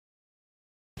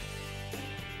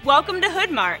Welcome to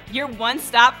HOODMART, your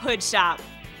one-stop hood shop.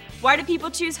 Why do people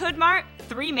choose HOODMART?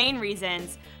 3 main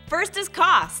reasons. First is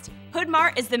cost.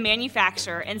 HOODMART is the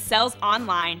manufacturer and sells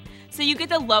online, so you get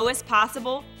the lowest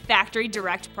possible factory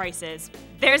direct prices.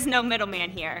 There's no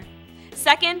middleman here.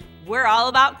 Second, we're all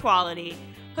about quality.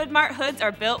 HOODMART hoods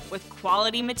are built with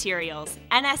quality materials,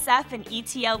 NSF and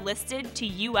ETL listed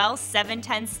to UL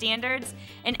 710 standards,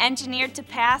 and engineered to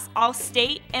pass all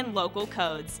state and local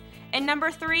codes. And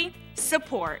number 3,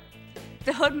 support.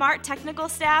 The HOODMART technical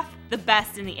staff, the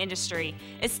best in the industry,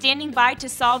 is standing by to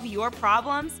solve your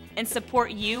problems and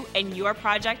support you and your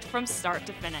project from start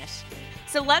to finish.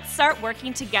 So let's start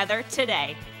working together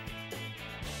today.